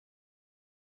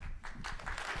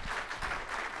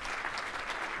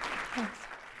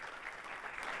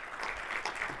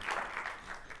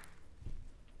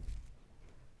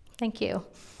Thank you.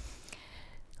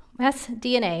 That's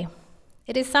DNA.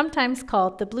 It is sometimes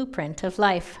called the blueprint of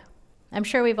life. I'm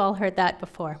sure we've all heard that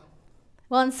before.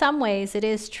 Well, in some ways, it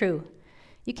is true.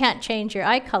 You can't change your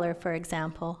eye color, for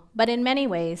example, but in many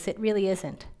ways, it really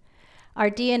isn't.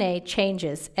 Our DNA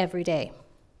changes every day.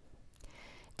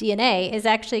 DNA is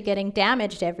actually getting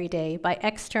damaged every day by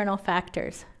external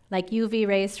factors, like UV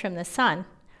rays from the sun,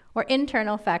 or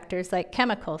internal factors like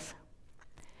chemicals.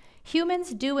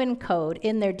 Humans do encode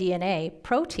in their DNA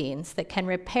proteins that can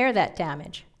repair that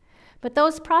damage, but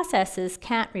those processes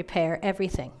can't repair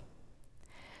everything.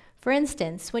 For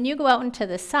instance, when you go out into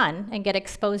the sun and get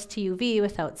exposed to UV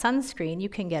without sunscreen, you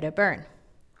can get a burn.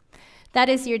 That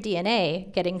is your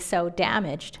DNA getting so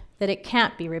damaged that it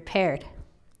can't be repaired.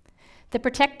 The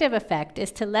protective effect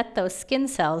is to let those skin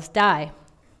cells die.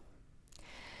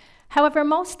 However,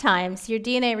 most times your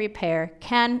DNA repair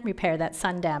can repair that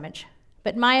sun damage,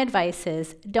 but my advice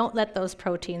is don't let those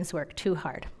proteins work too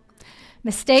hard.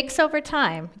 Mistakes over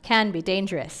time can be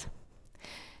dangerous.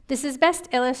 This is best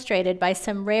illustrated by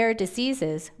some rare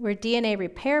diseases where DNA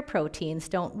repair proteins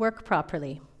don't work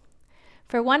properly.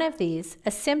 For one of these,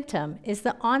 a symptom is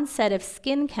the onset of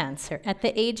skin cancer at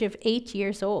the age of 8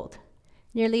 years old,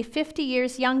 nearly 50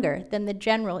 years younger than the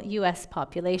general US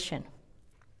population.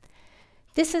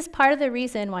 This is part of the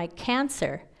reason why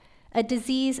cancer, a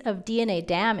disease of DNA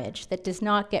damage that does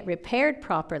not get repaired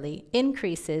properly,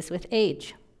 increases with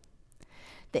age.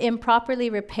 The improperly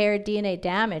repaired DNA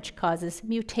damage causes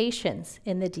mutations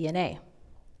in the DNA.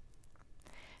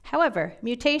 However,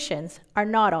 mutations are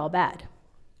not all bad.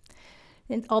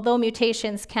 And although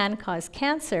mutations can cause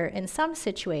cancer in some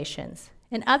situations,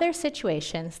 in other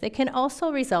situations, they can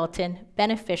also result in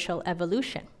beneficial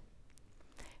evolution.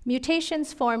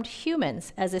 Mutations formed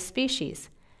humans as a species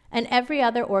and every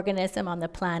other organism on the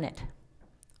planet.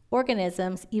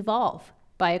 Organisms evolve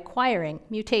by acquiring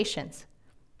mutations.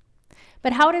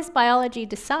 But how does biology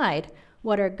decide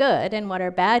what are good and what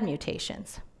are bad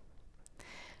mutations?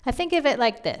 I think of it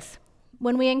like this.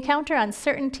 When we encounter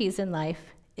uncertainties in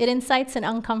life, it incites an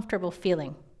uncomfortable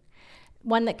feeling,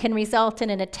 one that can result in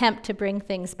an attempt to bring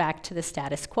things back to the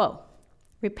status quo,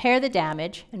 repair the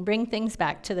damage, and bring things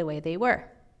back to the way they were.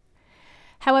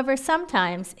 However,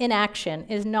 sometimes inaction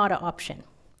is not an option.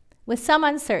 With some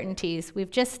uncertainties, we've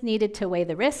just needed to weigh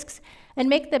the risks and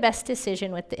make the best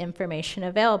decision with the information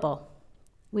available.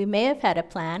 We may have had a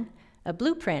plan, a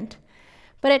blueprint,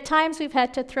 but at times we've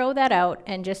had to throw that out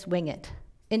and just wing it,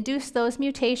 induce those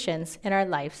mutations in our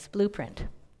life's blueprint.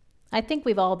 I think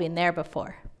we've all been there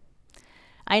before.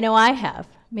 I know I have,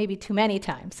 maybe too many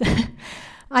times.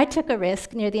 I took a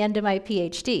risk near the end of my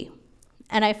PhD,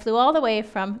 and I flew all the way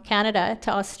from Canada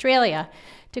to Australia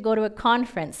to go to a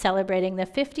conference celebrating the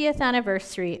 50th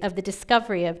anniversary of the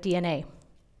discovery of DNA.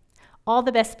 All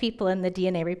the best people in the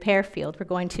DNA repair field were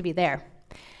going to be there.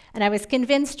 And I was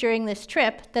convinced during this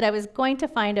trip that I was going to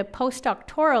find a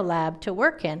postdoctoral lab to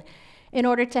work in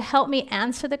order to help me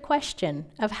answer the question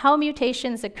of how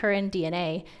mutations occur in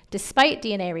DNA despite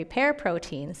DNA repair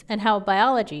proteins and how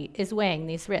biology is weighing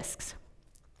these risks.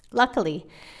 Luckily,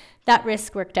 that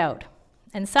risk worked out.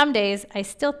 And some days I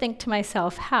still think to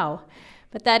myself, how?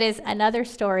 But that is another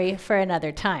story for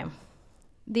another time.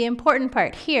 The important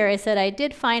part here is that I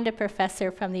did find a professor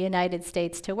from the United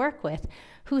States to work with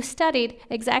who studied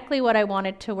exactly what I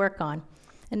wanted to work on.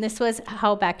 And this was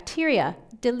how bacteria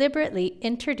deliberately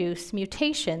introduce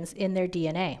mutations in their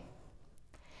DNA.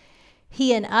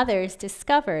 He and others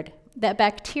discovered that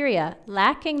bacteria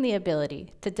lacking the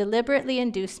ability to deliberately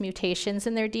induce mutations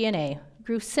in their DNA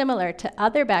grew similar to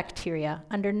other bacteria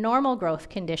under normal growth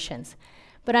conditions,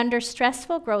 but under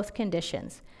stressful growth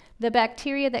conditions, the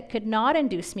bacteria that could not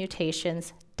induce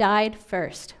mutations died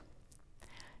first.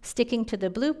 Sticking to the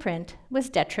blueprint was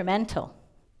detrimental.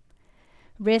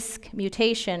 Risk,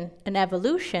 mutation, and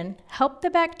evolution helped the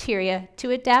bacteria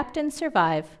to adapt and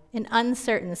survive in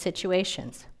uncertain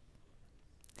situations.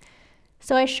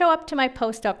 So I show up to my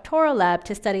postdoctoral lab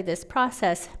to study this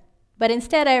process, but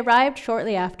instead I arrived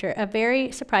shortly after a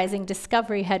very surprising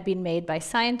discovery had been made by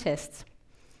scientists.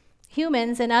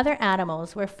 Humans and other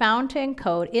animals were found to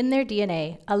encode in their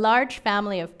DNA a large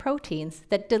family of proteins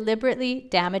that deliberately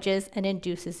damages and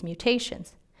induces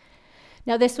mutations.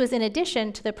 Now, this was in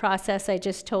addition to the process I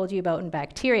just told you about in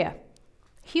bacteria.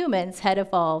 Humans had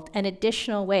evolved an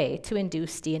additional way to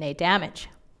induce DNA damage.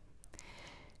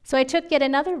 So I took yet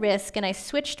another risk and I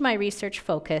switched my research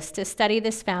focus to study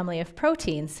this family of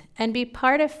proteins and be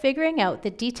part of figuring out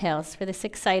the details for this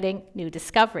exciting new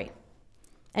discovery.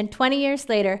 And 20 years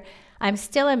later, I'm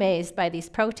still amazed by these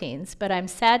proteins, but I'm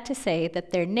sad to say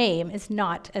that their name is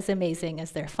not as amazing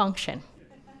as their function.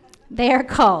 They are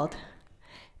called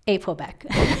ApoBec.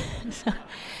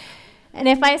 And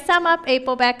if I sum up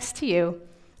ApoBecs to you,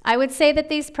 I would say that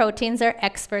these proteins are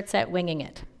experts at winging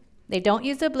it. They don't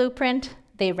use a blueprint,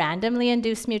 they randomly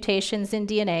induce mutations in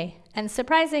DNA, and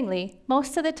surprisingly,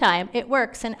 most of the time, it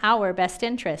works in our best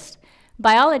interest.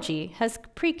 Biology has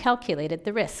pre-calculated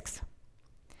the risks.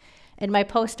 In my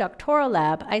postdoctoral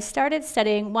lab, I started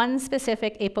studying one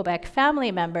specific ApoBec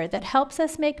family member that helps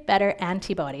us make better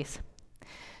antibodies.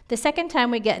 The second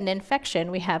time we get an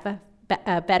infection, we have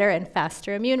a better and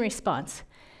faster immune response.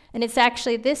 And it's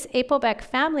actually this ApoBec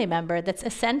family member that's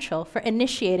essential for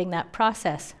initiating that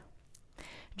process.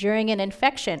 During an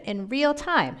infection, in real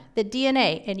time, the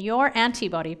DNA in your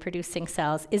antibody-producing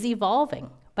cells is evolving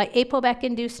by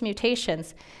ApoBec-induced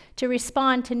mutations to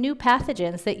respond to new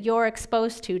pathogens that you're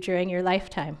exposed to during your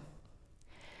lifetime.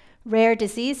 Rare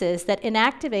diseases that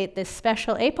inactivate this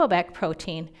special ApoBec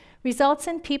protein results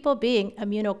in people being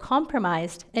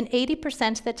immunocompromised and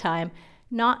 80% of the time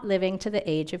not living to the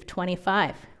age of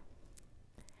 25.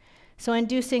 So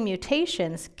inducing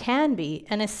mutations can be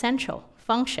an essential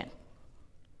function.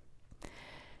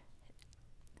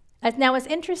 Now, as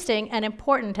interesting and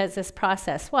important as this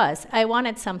process was, I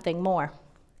wanted something more.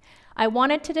 I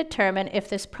wanted to determine if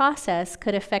this process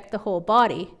could affect the whole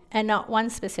body and not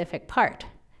one specific part.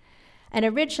 And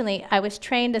originally, I was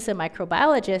trained as a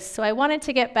microbiologist, so I wanted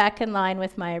to get back in line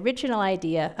with my original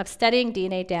idea of studying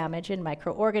DNA damage in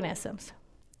microorganisms.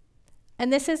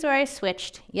 And this is where I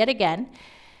switched, yet again,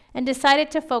 and decided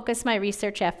to focus my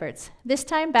research efforts, this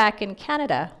time back in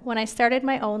Canada when I started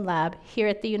my own lab here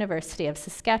at the University of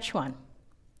Saskatchewan.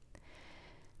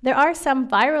 There are some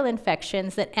viral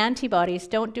infections that antibodies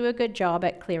don't do a good job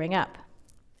at clearing up.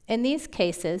 In these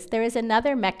cases, there is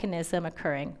another mechanism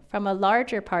occurring from a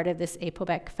larger part of this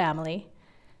ApoBec family,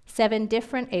 7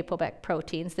 different ApoBec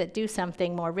proteins that do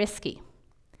something more risky.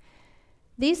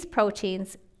 These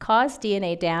proteins cause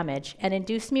DNA damage and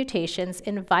induce mutations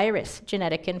in virus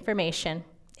genetic information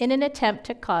in an attempt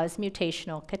to cause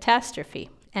mutational catastrophe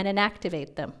and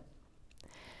inactivate them.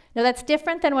 Now, that's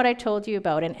different than what I told you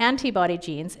about in antibody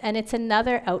genes, and it's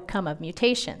another outcome of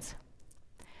mutations.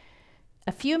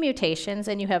 A few mutations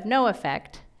and you have no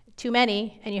effect, too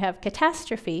many and you have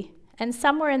catastrophe, and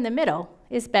somewhere in the middle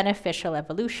is beneficial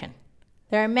evolution.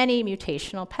 There are many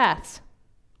mutational paths.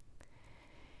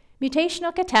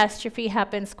 Mutational catastrophe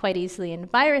happens quite easily in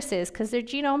viruses because their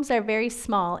genomes are very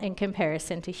small in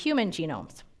comparison to human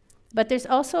genomes. But there's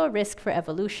also a risk for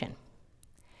evolution.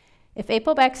 If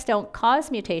ApoBecs don't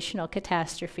cause mutational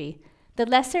catastrophe, the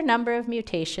lesser number of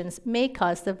mutations may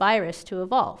cause the virus to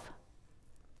evolve.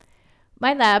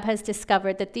 My lab has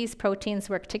discovered that these proteins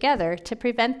work together to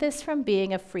prevent this from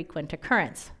being a frequent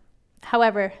occurrence.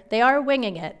 However, they are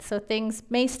winging it, so things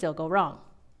may still go wrong.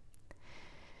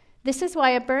 This is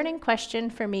why a burning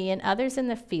question for me and others in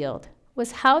the field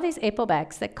was how these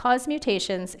ApoBecs that cause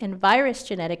mutations in virus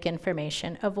genetic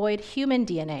information avoid human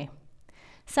DNA.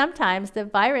 Sometimes the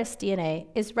virus DNA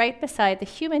is right beside the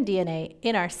human DNA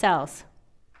in our cells.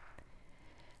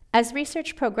 As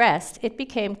research progressed, it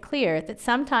became clear that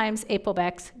sometimes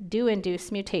ApoBecs do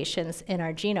induce mutations in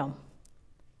our genome.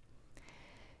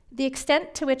 The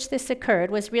extent to which this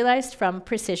occurred was realized from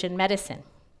precision medicine.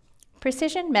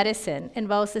 Precision medicine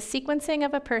involves the sequencing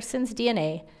of a person's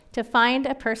DNA to find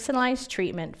a personalized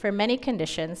treatment for many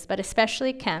conditions, but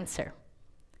especially cancer.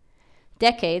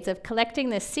 Decades of collecting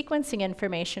this sequencing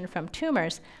information from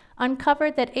tumors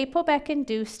uncovered that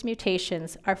ApoBec-induced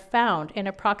mutations are found in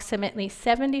approximately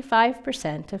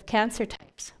 75% of cancer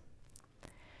types.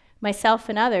 Myself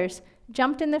and others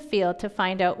jumped in the field to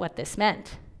find out what this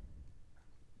meant.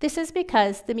 This is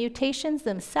because the mutations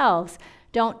themselves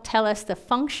don't tell us the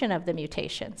function of the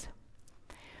mutations.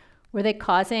 Were they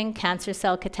causing cancer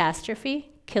cell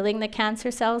catastrophe, killing the cancer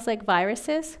cells like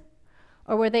viruses?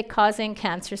 Or were they causing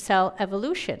cancer cell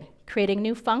evolution, creating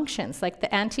new functions like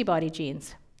the antibody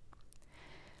genes?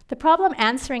 The problem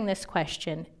answering this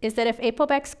question is that if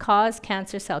ApoBecs cause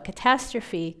cancer cell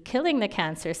catastrophe, killing the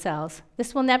cancer cells,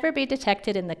 this will never be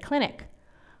detected in the clinic.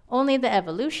 Only the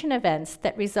evolution events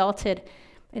that resulted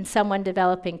in someone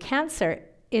developing cancer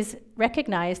is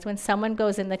recognized when someone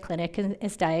goes in the clinic and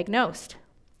is diagnosed.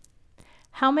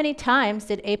 How many times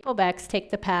did ApoBecs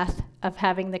take the path of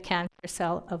having the cancer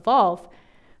cell evolve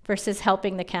versus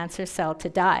helping the cancer cell to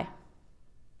die?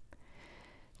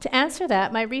 To answer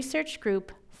that, my research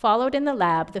group followed in the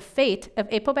lab the fate of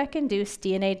ApoBec-induced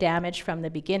DNA damage from the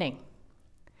beginning.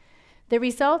 The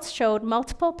results showed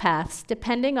multiple paths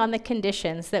depending on the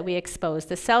conditions that we exposed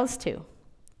the cells to.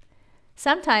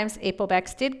 Sometimes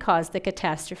ApoBecs did cause the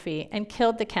catastrophe and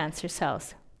killed the cancer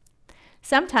cells.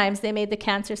 Sometimes they made the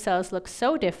cancer cells look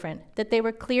so different that they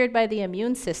were cleared by the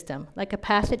immune system, like a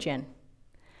pathogen.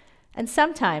 And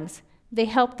sometimes they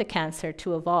helped the cancer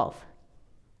to evolve.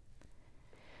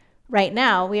 Right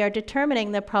now, we are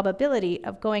determining the probability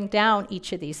of going down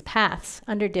each of these paths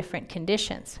under different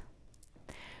conditions.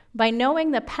 By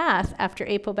knowing the path after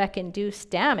ApoBec-induced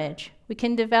damage, we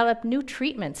can develop new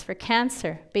treatments for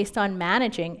cancer based on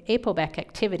managing ApoBec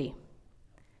activity.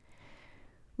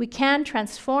 We can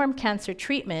transform cancer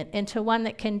treatment into one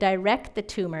that can direct the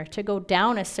tumor to go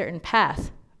down a certain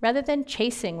path rather than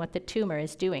chasing what the tumor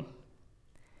is doing.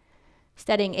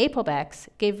 Studying ApoBecs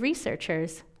gave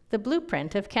researchers the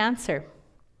blueprint of cancer.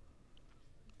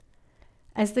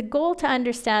 As the goal to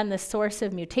understand the source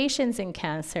of mutations in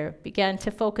cancer began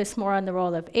to focus more on the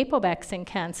role of ApoBecs in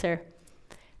cancer,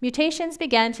 mutations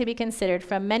began to be considered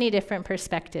from many different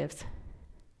perspectives: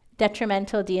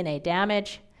 detrimental DNA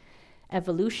damage,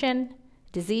 evolution,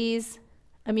 disease,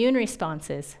 immune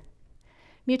responses.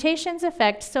 Mutations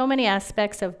affect so many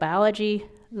aspects of biology,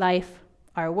 life,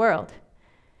 our world,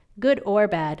 good or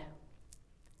bad.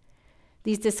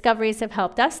 These discoveries have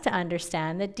helped us to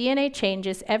understand that DNA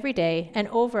changes every day and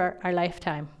over our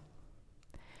lifetime.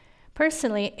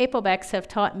 Personally, ApoBecs have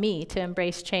taught me to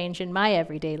embrace change in my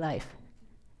everyday life.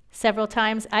 Several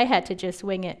times I had to just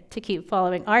wing it to keep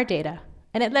following our data,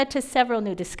 and it led to several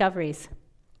new discoveries.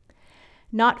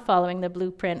 Not following the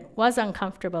blueprint was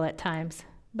uncomfortable at times,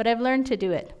 but I've learned to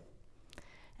do it.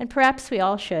 And perhaps we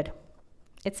all should.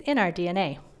 It's in our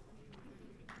DNA.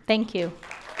 Thank you.